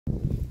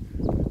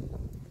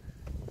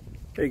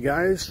Hey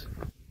guys,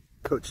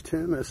 Coach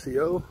Tim,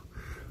 SEO.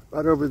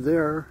 Right over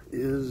there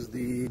is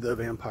the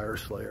Vampire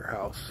Slayer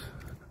house.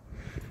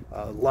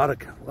 A lot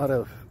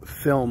of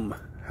film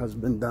has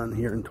been done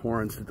here in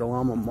Torrance, the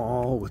Delama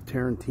Mall with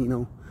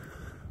Tarantino.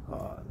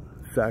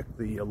 In fact,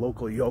 the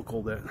local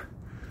yokel that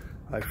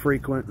I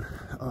frequent,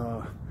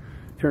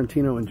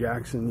 Tarantino and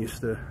Jackson used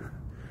to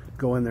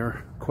go in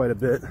there quite a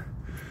bit.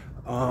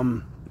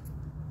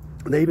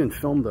 They even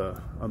filmed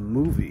a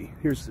movie.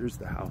 Here's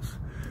the house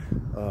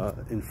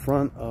in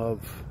front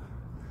of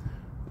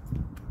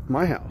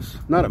my house.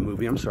 Not a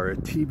movie, I'm sorry, a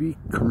TV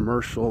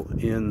commercial,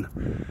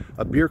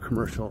 a beer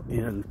commercial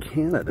in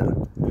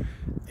Canada.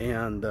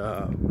 And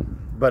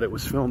but it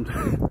was filmed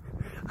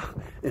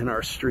in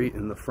our street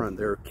in the front.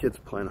 There are kids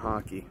playing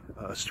hockey,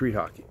 street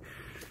hockey.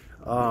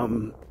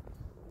 The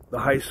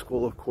high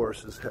school, of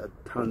course, has had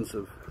tons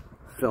of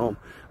film.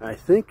 And I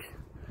think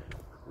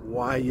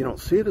why you don't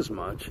see it as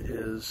much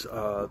is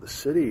the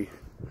city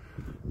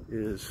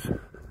is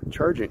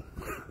charging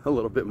a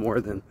little bit more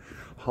than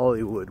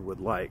Hollywood would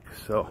like.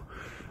 So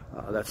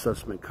that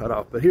stuff's been cut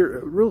off. But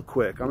here, real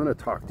quick, I'm going to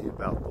talk to you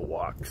about the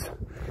walks,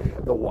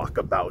 the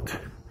walkabout.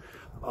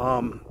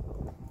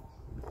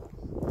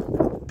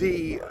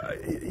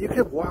 You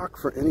can walk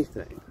for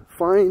anything.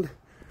 Find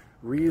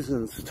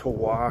reasons to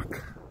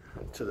walk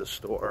to the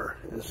store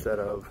instead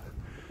of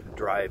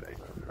driving,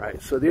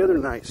 right? So the other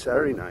night,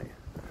 Saturday night,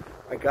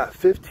 I got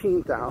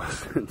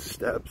 15,000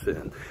 steps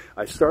in.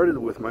 I started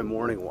with my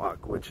morning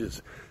walk, which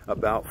is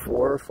about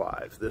 4 or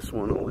 5. This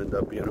one will end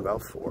up being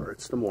about 4.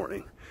 It's the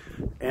morning.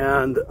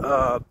 And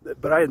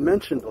but I had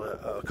mentioned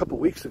a couple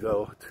weeks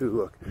ago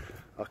to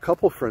a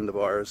couple friend of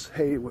ours,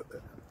 hey,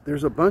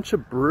 there's a bunch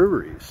of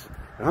breweries.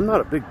 And I'm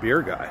not a big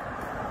beer guy,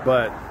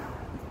 but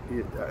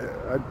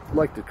I'd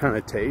like to kind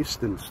of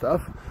taste and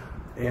stuff.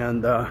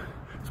 And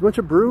there's a bunch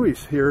of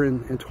breweries here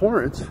in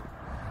Torrance.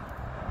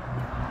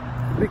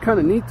 It'd be kind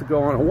of neat to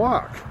go on a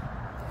walk.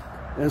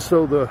 And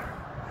so the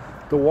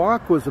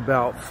walk was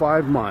about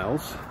 5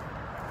 miles,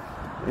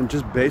 and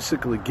just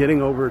basically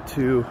getting over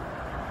to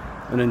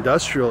an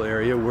industrial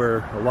area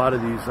where a lot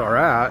of these are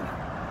at,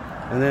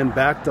 and then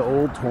back to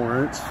Old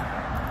Torrance,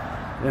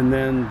 and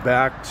then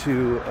back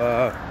to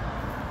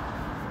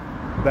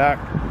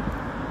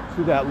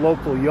that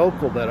local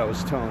yokel that I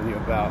was telling you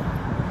about.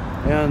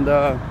 And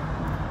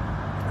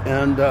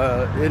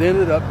it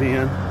ended up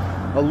being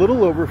a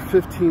little over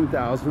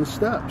 15,000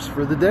 steps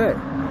for the day.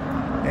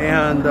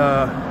 And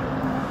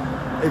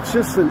it's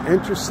just an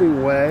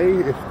interesting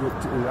way.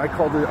 I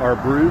called it our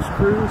Bruise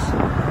Cruise.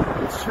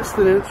 It's just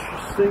an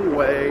interesting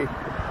way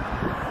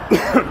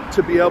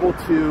to be able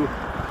to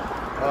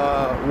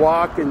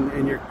walk,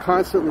 and you're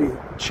constantly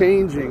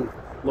changing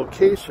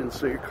locations,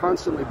 so you're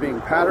constantly being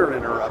pattern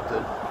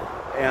interrupted.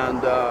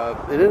 And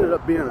it ended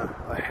up being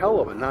a hell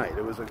of a night.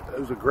 It was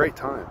a great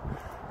time.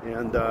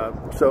 And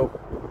so,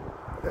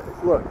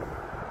 look,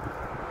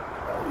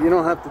 you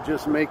don't have to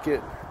just make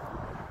it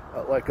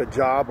like a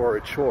job or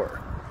a chore.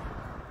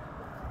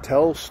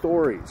 Tell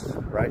stories,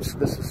 right? So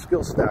this is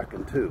skill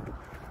stacking too.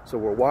 So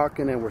we're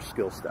walking and we're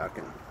skill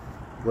stacking.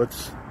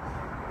 Let's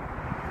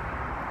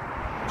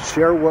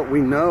share what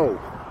we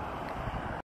know.